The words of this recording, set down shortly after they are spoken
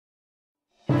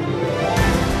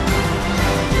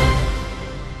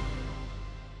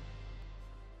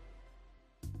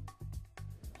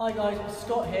Hi guys,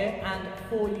 Scott here, and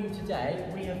for you today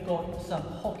we have got some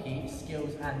hockey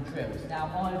skills and drills. Now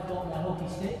I've got my hockey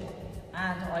stick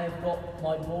and I have got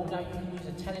my ball. Now you can use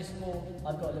a tennis ball,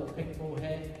 I've got a little ping ball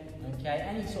here, okay?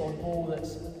 Any sort of ball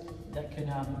that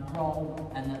can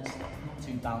roll and that's not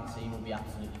too bouncy will be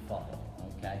absolutely fine,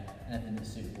 okay? Anything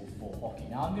that's suitable for hockey.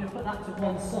 Now I'm going to put that to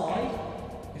one side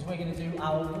because we're going to do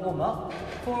our warm-up.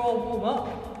 For our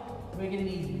warm-up, we're going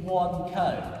to need one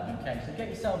cone, okay? So get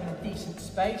yourself in a decent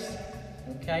space,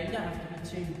 okay? You don't have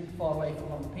to be too far away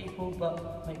from other people,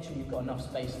 but make sure you've got enough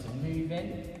space to move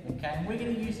in, okay? And we're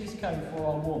going to use this cone for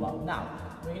our warm-up. Now,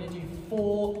 we're going to do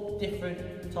 4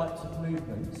 different types of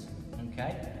movements,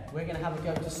 okay? We're going to have a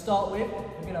go to start with.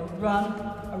 We're going to run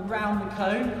around the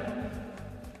cone,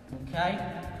 okay?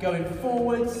 Going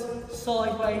forwards,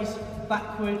 sideways,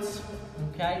 backwards,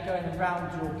 okay? Going around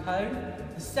your cone.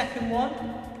 The second one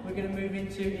we're going to move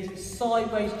into is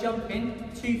sideways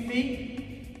jumping, 2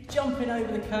 feet, jumping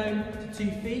over the cone to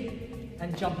 2 feet,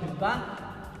 and jumping back,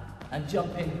 and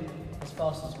jumping as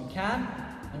fast as we can,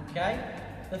 okay?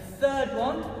 The third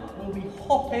one will be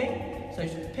hopping, so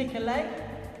pick a leg.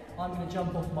 I'm going to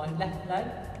jump off my left leg,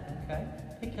 okay?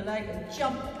 Pick a leg and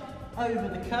jump over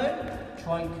the cone.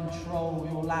 Try and control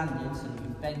your landing so that you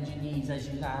can bend your knees as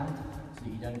you land so that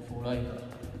you don't fall over.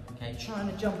 Okay, trying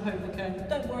to jump over the cone.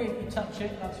 Don't worry if you touch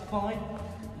it, that's fine.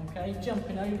 Okay,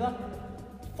 jumping over.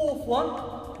 Fourth one,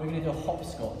 we're going to do a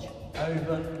hopscotch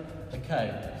over the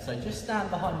cone. So just stand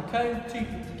behind the cone, 2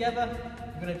 feet together.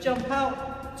 We're going to jump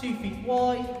out, 2 feet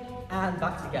wide, and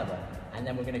back together. And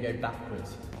then we're going to go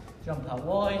backwards. Jump out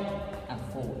wide and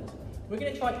forward. We're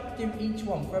going to try to do each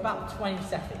one for about 20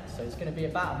 seconds. So it's going to be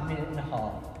about 1.5 minutes,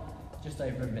 just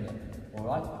over a minute. All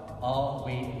right, are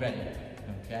we ready?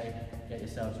 Okay, get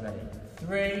yourselves ready.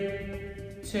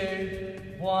 3, 2,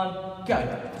 1,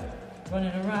 go.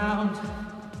 Running around,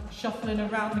 shuffling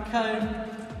around the cone.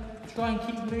 Try and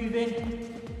keep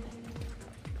moving.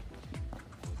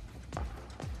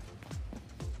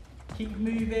 Keep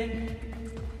moving.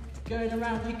 Going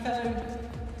around your cone.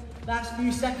 Last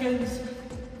few seconds.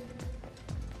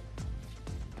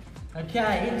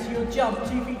 Okay, into your jump,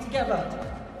 2 feet together.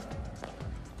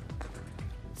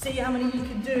 See how many you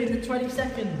can do in the 20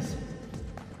 seconds.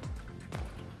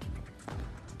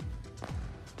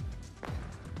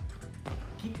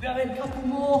 Keep going, a couple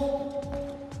more.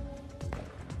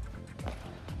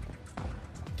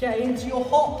 Okay, into your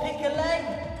hop, pick a leg.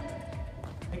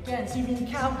 Again, see if you can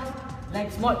count.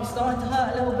 Legs might be starting to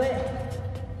hurt a little bit.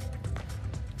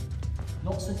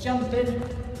 Lots of jumping.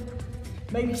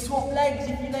 Maybe swap legs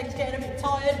if your leg's getting a bit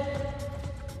tired.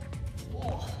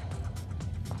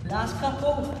 Last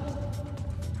couple.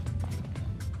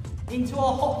 Into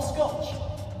our hopscotch.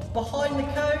 Behind the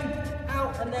cone,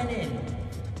 out and then in.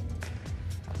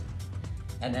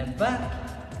 And then back.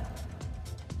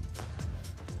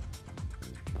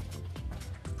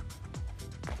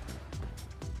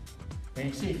 And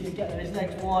you see if you can get those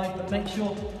legs wide, but make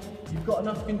sure you've got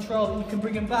enough control that you can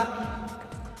bring them back.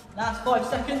 Last 5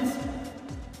 seconds.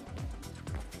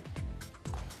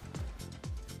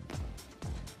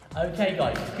 Okay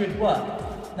guys, good work.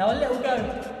 Now a little go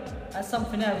at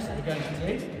something else that you're going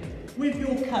to do. With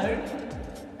your cone,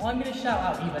 I'm going to shout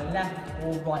out either left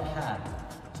or right hand.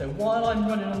 So while I'm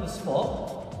running on the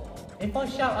spot, if I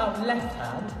shout out left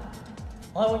hand,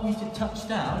 I want you to touch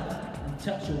down and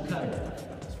touch your cone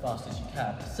as fast as you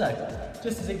can. So,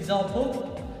 just as an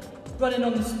example, running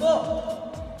on the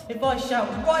spot, if I shout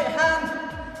right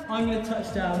hand, I'm going to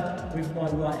touch down with my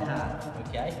right hand,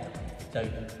 okay? So,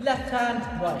 left hand,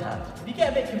 right hand. If you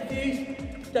get a bit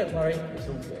confused, don't worry, it's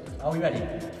all good. Are we ready?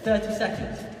 30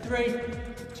 seconds. 3,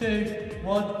 2,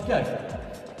 1, go.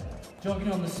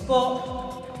 Jogging on the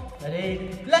spot.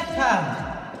 Ready? Left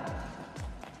hand.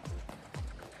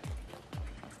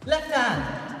 Left hand.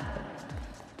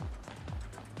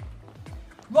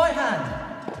 Right hand.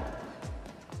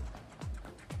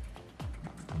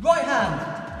 Right hand.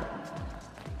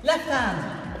 Left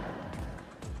hand.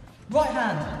 Right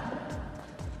hand.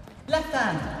 Left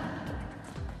hand.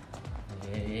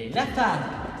 Left hand.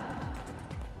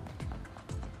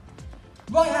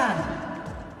 Right hand.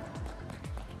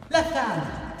 Left hand.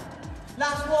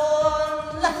 Last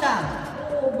one. Left hand.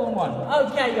 Oh, wrong one.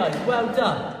 Okay, guys, well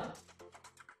done.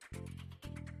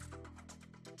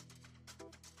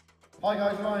 Hi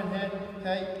guys, Ryan here.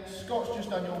 Okay, Scott's just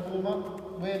done your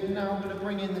warm-up. We're now going to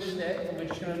bring in the stick and we're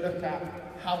just going to look at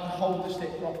how to hold the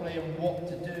stick properly and what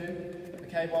to do.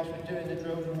 Okay, whilst we're doing the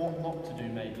drills and what not to do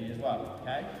maybe as well,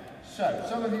 okay? So,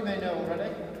 some of you may know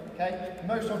already, Okay?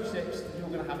 Most hockey sticks that you're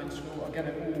going to have in school are going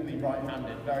to all be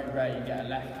right-handed. Very rare you get a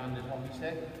left-handed hockey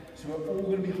stick. So we're all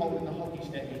going to be holding the hockey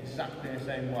stick exactly the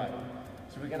same way.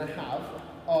 So we're going to have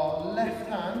our left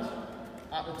hand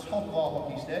at the top of our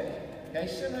hockey stick, okay,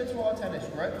 similar to our tennis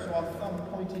grip, so our thumb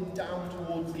pointing down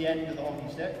towards the end of the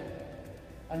hockey stick.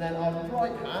 And then our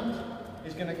right hand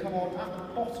is going to come on at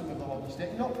the bottom of the hockey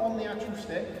stick, not on the actual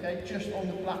stick, okay, just on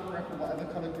the black grip or whatever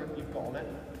colour grip you've got on it,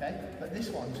 okay. But this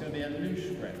one's going to be a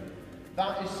loose grip.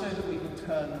 That is so that we can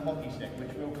turn the hockey stick,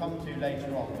 which we'll come to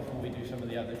later on before we do some of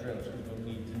the other drills, because we'll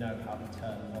need to know how to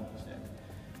turn the hockey stick.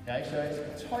 Okay, so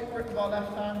it's a tight grip with our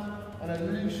left hand and a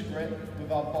loose grip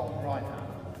with our bottom right hand.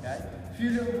 Okay, a few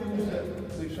little rules that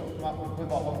we've sort of come up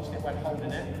with our hockey stick when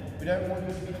holding it. We don't want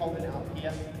you to be holding it up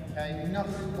here. Okay,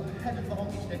 nothing, the head of the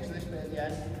hockey stick, so this bit at the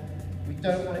end, we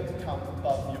don't want it to come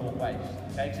above your waist.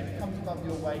 Okay, because if it comes above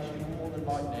your waist, you're more than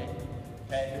likely,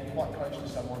 okay, if you're quite close to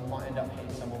someone, you might end up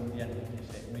hitting someone with the end of the hockey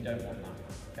stick, and we don't want that.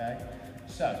 Okay,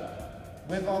 so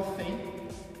with our feet,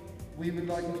 we would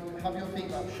like you to have your feet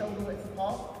about shoulder width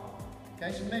apart.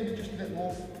 Okay, so maybe just a bit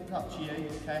more, up to you,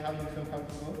 okay, how you feel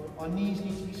comfortable. Our knees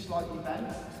need to be slightly bent,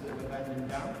 so that we're bending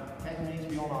down. Okay, we need to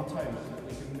be on our toes, so that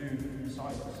we can move from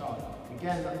side to side.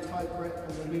 Again, that tight grip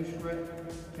and the loose grip,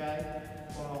 okay,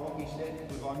 on our hockey stick,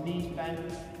 with our knees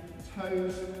bent,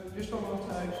 toes, just on our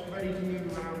toes, ready to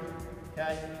move around,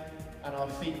 okay, and our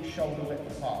feet shoulder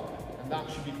width apart. And that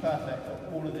should be perfect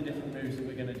for all of the different moves that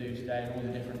we're going to do today and all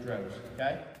the different drills,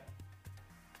 okay?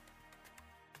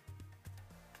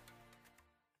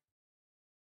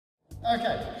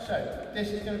 Okay, so this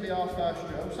is going to be our first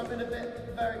drill. Something a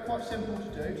bit quite simple to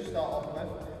do to start off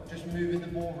with. Just moving the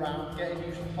ball round, getting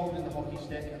used to holding the hockey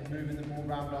stick and moving the ball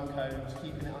round on cones,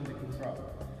 keeping it under control.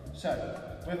 So,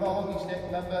 with our hockey stick,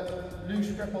 remember,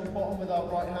 loose grip on the bottom with our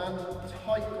right hand,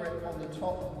 tight grip on the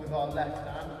top with our left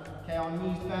hand. Okay, our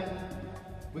knees bent.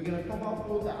 We're going to pop our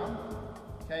ball down,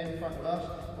 okay, in front of us,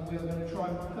 and we're going to try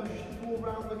and push the ball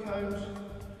round the cones.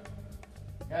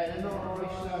 Okay, in a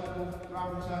nice circle,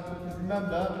 round the circle, because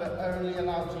remember, we're only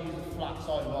allowed to use the flat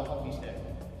side of our hockey stick,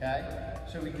 okay?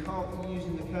 So we can't be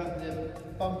using the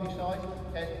bumpy side,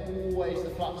 okay? Always the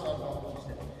flat side of our hockey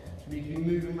stick. So we need to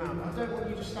be moving around. I don't want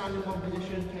you to stand in one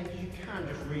position, okay, because you can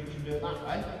just reach and do it that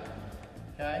way,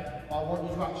 okay? I want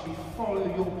you to actually follow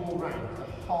your ball round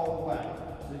the whole way.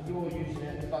 So you're using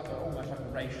it like almost like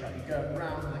a racetrack. You're going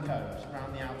round the cones,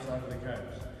 around the outside of the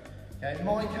cones. Okay,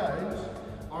 my cones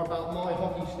are about my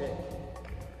hockey stick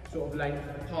sort of length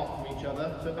apart from each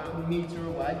other, so about a metre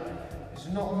away. It's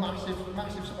not a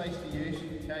massive space to use,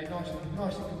 okay, nice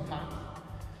and compact.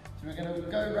 So we're going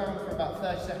to go around for about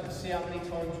 30 seconds, see how many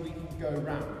times we can go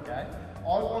round, okay? I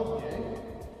want you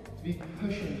to be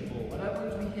pushing the ball. I don't want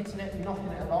you to be hitting it and knocking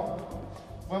it along.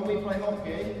 When we play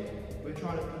hockey, we're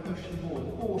trying to push the ball.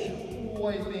 The ball should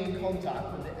always be in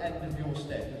contact with the end of your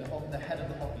stick, with the head of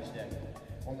the hockey stick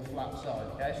on the flat side,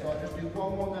 okay? So I'll just do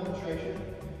one more demonstration.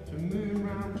 So move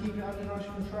around, keep it under nice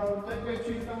control. Don't go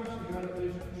too fast if you end up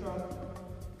losing control.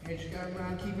 Okay, just going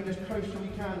around, keeping as close as we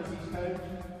can as these cones.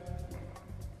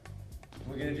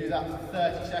 We're going to do that for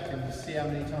 30 seconds to see how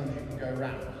many times you can go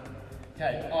round.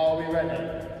 Okay, are we ready?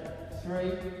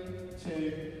 3,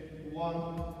 2, 1,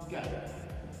 go.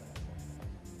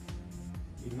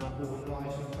 Keeping that ball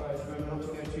nice and close, remember not to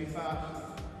go too fast.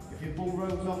 If your ball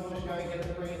rolls off, just go and get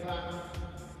it, bring it back.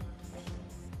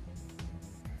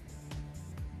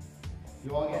 If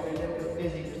you are getting a little bit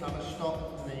busy, just have a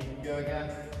stop and then you can go again.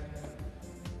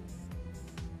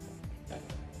 Okay.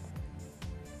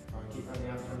 Try and keep running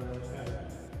out from those goes.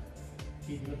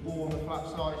 Keeping the ball on the flat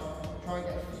side. Try and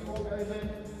get a few more goes in.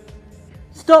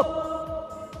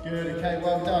 Stop! Good, okay,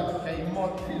 well done. Okay, you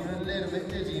might be feeling a little bit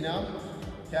dizzy now.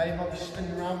 Okay, you might be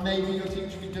spinning around. Maybe your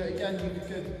teacher could do it again. You could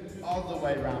go other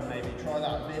way around maybe. Try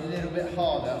that, it'll be a little bit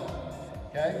harder.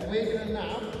 Okay, we're going to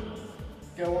now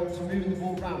go on to moving the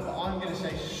ball round, but I'm going to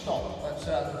say stop at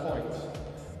certain points.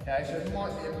 Okay, so it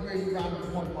might be a really random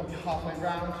point, it might be halfway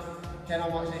round. Okay, and I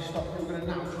might say stop, but we're going to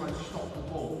now try and stop the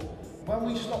ball. When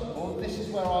we stop the ball, this is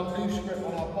where our loose grip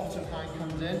on our bottom hand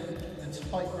comes in, and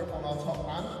tight grip on our top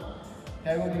hand.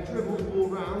 Okay, when we dribble the ball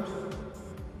round,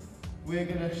 we're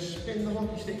going to spin the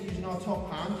hockey stick using our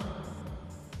top hand,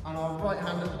 and our right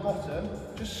hand at the bottom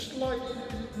just slightly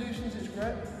loosens its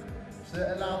grip, so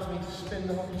that it allows me to spin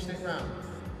the hockey stick round.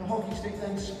 The hockey stick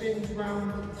then spins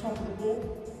round at the top of the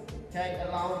ball, okay,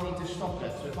 allowing me to stop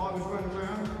it. So if I was running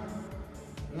around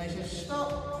and they said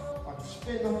stop, I can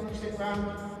spin the hockey stick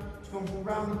round. It's gone from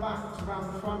round the back to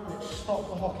round the front, and it's stopped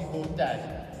the hockey ball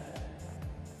dead.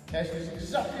 Okay, so it's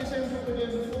exactly the same as what we're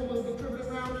doing before. We'll be dribbling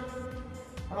it round,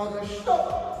 and I'll go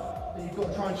stop. Then you've got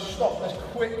to try and stop as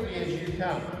quickly as you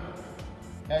can.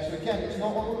 Okay, so again, it's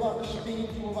not all about the speed,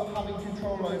 it's all about having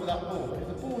control over that ball. If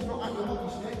the ball's not at your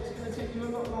hockey stick, it's going to take you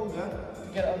a lot longer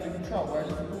to get it under control, whereas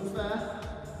if the ball's there,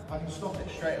 I can stop it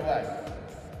straight away.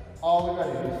 Are we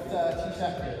ready? 30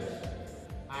 seconds.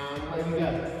 And away we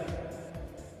go.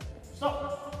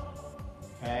 Stop.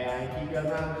 Okay, and keep going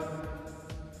round.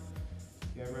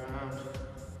 Go round.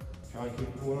 Try and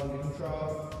keep the ball under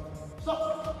control.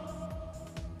 Stop.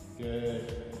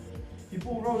 Good. If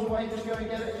your ball rolls away, just go and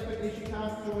get it as quickly as you can.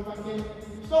 Draw it back in.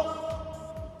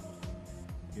 Stop.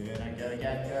 Good, and go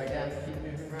again.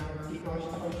 Keep moving around. Keep nice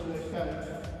and close to those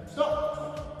cones.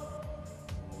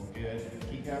 Stop. Oh, good.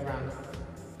 Keep going round.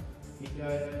 Keep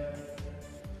going.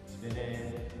 Spin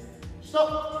in.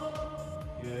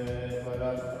 Stop. Good. Well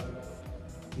done.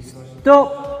 Keep nice.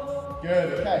 Stop.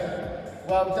 Good. Okay.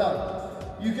 Well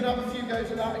done. You can have a few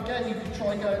goes at that. Again, you can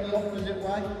try going the opposite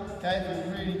way. Okay, if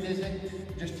you're really dizzy,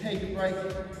 just take a break.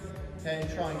 Okay, and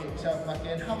try and get yourself back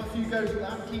in. Have a few goes at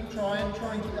that. Keep trying.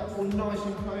 Try and keep that ball nice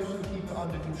and close and keep it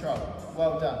under control.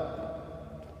 Well done.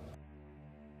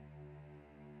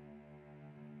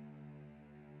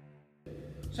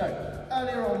 So,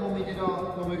 earlier on when we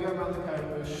were going around the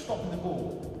cone, we were stopping the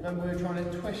ball. Remember, we were trying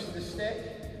to twist the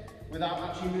stick without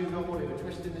actually moving our body. We're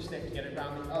twisting the stick to get it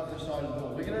around the other side of the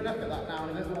ball. We're going to look at that now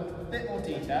in a bit more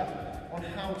detail on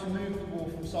how to move the ball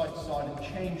from side to side and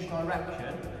change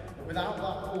direction, but without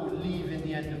that ball leaving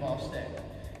the end of our stick.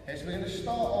 Okay, so we're going to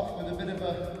start off with a bit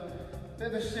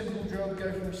of a simple drill,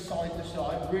 go from side to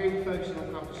side, really focusing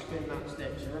on how to spin that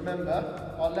stick. So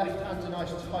remember, our left hand's a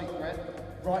nice tight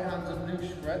grip, right hand's a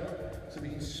loose grip, so we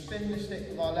can spin the stick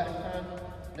with our left hand.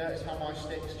 Notice how my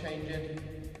stick's changing,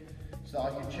 so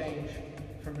that I can change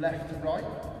from left to right.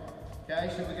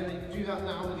 Okay, so we're going to do that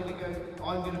now. We're going to go,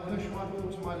 I'm going to push my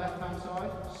ball to my left hand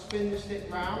side, spin the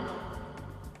stick round.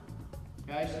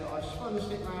 Okay, so that I spun the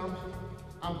stick round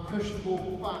and push the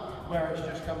ball back where it's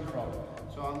just come from.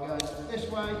 So I'm going this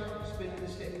way, spinning the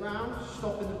stick round,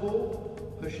 stopping the ball,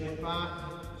 pushing it back,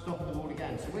 stopping the ball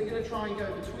again. So we're going to try and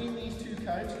go between these two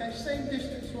cones. Okay, same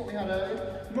distance as what we had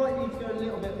earlier. You might need to go a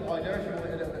little bit wider if you want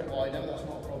it a little bit wider, that's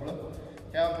not a problem.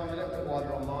 Okay, I've gone a little bit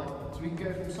wider on mine. So we can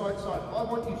go from side to side. I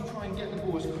want you to try and get the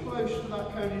ball as close to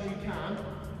that cone as you can.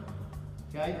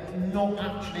 Okay, not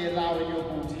actually allowing your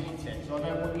ball to hit it. So I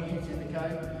don't want you hitting the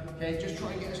cone. Okay, just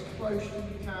try and get as close as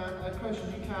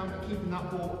you can, but keeping that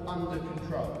ball under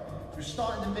control. So we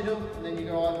start in the middle, and then you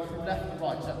go either from left to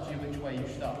right. It's up to you which way you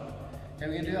start. Okay,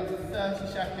 we're going to do that for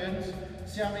 30 seconds.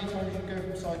 See how many times you can go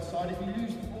from side to side. If you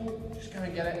lose the ball, just go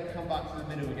and get it and come back to the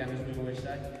middle again, as we always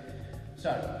say. So,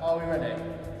 are we ready?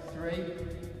 3,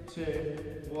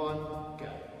 2, 1, go.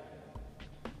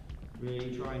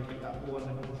 Really try and keep that ball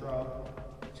under control.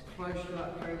 As close to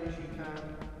that cone as you can.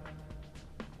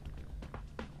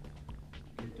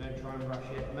 Good, don't try and rush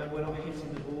it. Remember, we're not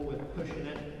hitting the ball, we're pushing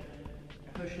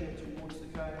it towards the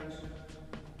cones.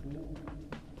 Ooh.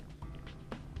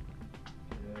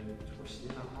 Good, twisting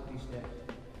that hockey stick.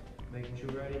 Making sure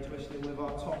we're only twisting with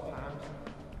our top hand,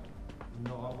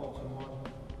 not our bottom one.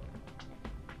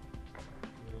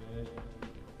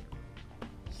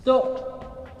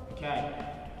 Stop. Okay.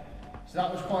 So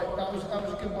that was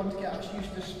a good one to get us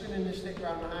used to spinning the stick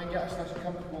around the hand, get us nice and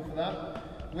comfortable for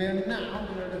that. We're now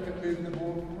going to look at moving the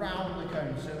ball around the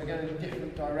cone, so we're going in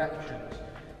different directions.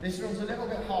 This one's a little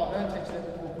bit harder and takes a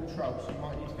little bit more control, so you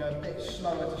might need to go a bit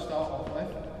slower to start off with.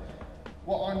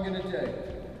 What I'm going to do,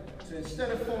 so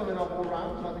instead of following our ball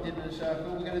around like we did in a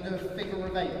circle, we're going to do a figure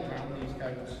of 8 around these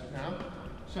cones now.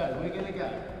 So we're going to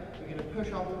go. We're going to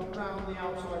push up around the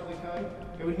outside of the cone.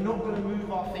 Okay, we're not going to move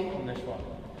our feet on this one.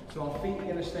 So our feet are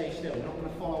going to stay still. We're not going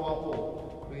to follow our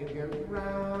ball. We're going to go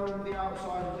round the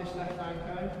outside of this left-hand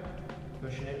cone,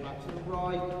 pushing it back to the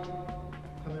right,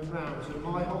 coming round. So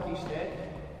my hockey stick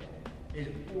is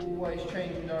always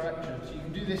changing direction. So you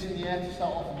can do this in the air to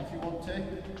start off with if you want to.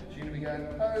 So you're going to be going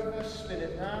over, spin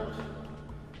it round,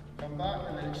 come back,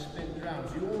 and then it spins round.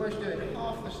 So you're almost doing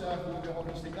half the circle with your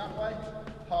hockey stick that way,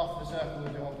 half the circle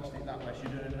with your hockey stick that way. So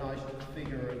you're doing a nice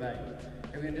figure of 8.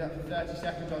 Okay, we're going to do that for 30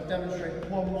 seconds. I'll demonstrate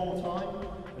one more time,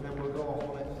 and then we'll go off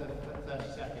on it for 30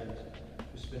 seconds.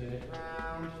 Just spinning it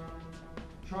round.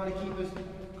 Trying to keep as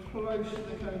close to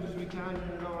the cones as we can in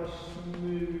a nice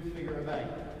smooth figure of 8.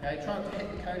 Okay, trying to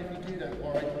hit the cone if you do, don't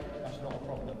worry, that's not a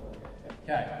problem.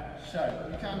 Okay, so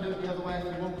you can do it the other way if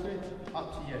you want to,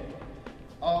 up to you.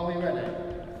 Are we ready?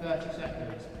 30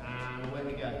 seconds, and away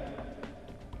we go.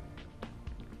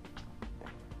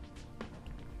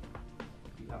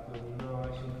 Keep that ball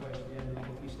nice and close to the end of the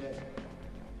hockey stick.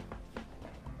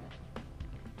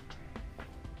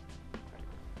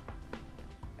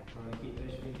 Trying to keep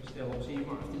those feet still. Obviously you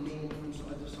might have to lean from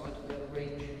side to side to be able to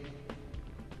reach.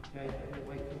 Okay, and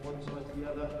wait from one side to the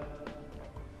other.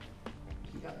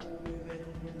 Keep that ball moving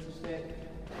with the stick.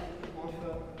 Keep my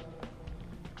foot.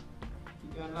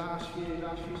 Keep going, last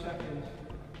few seconds.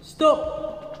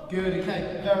 Stop! Good,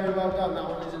 okay, very well done. That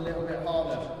one is a little bit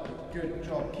harder. Good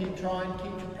job. Keep trying,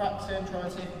 keep practicing, try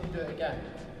and see if you can do it again.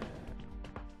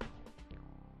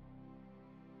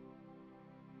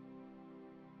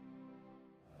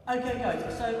 Okay guys,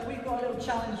 so we've got a little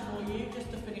challenge for you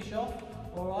just to finish off.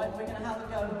 Alright, we're going to have a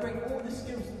go and bring all the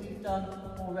skills that we've done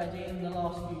already in the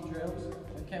last few drills.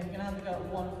 Okay, we're going to have a go at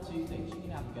one of two things. You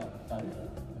can have a go at both,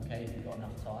 okay, if you've got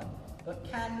enough time. But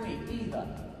can we either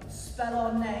spell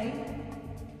our name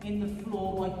in the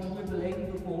floor by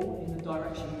dribbling the ball in the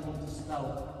direction we want to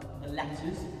spell the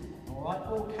letters, alright,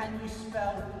 or can you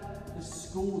spell the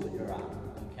school that you're at?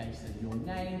 Okay, so your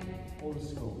name or the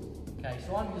school. Okay,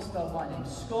 so I'm going to spell my name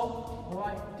Scott,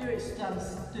 alright, do it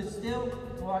stood still,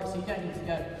 alright, so you don't need to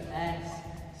go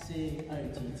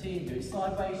S-C-O-T-T and do it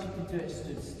sideways, you can do it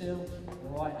stood still,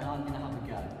 alright, and I'm going to have a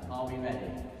go. Are we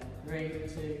ready? 3,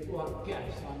 2, 1, go. So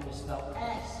I'm going to spell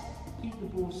S, keep the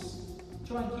ball,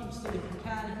 try and keep it still if you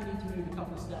can, if you need to move a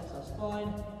couple of steps, that's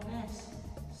fine. S,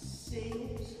 C,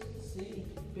 C,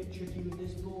 a bit tricky with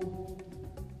this ball.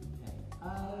 Okay, O,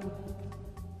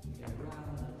 you go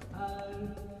round and O.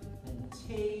 T,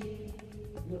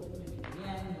 little flick at the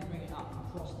end, bring it up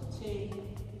across the T,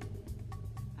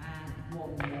 and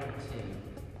one more T,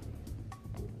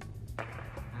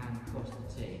 and across the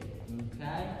T.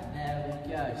 Okay, there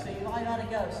we go. So you might have a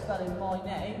go at spelling my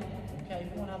name. Okay,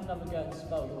 if you want to have another go at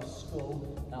spell your school,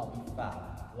 that'll be fab.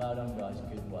 Well done guys,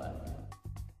 good work.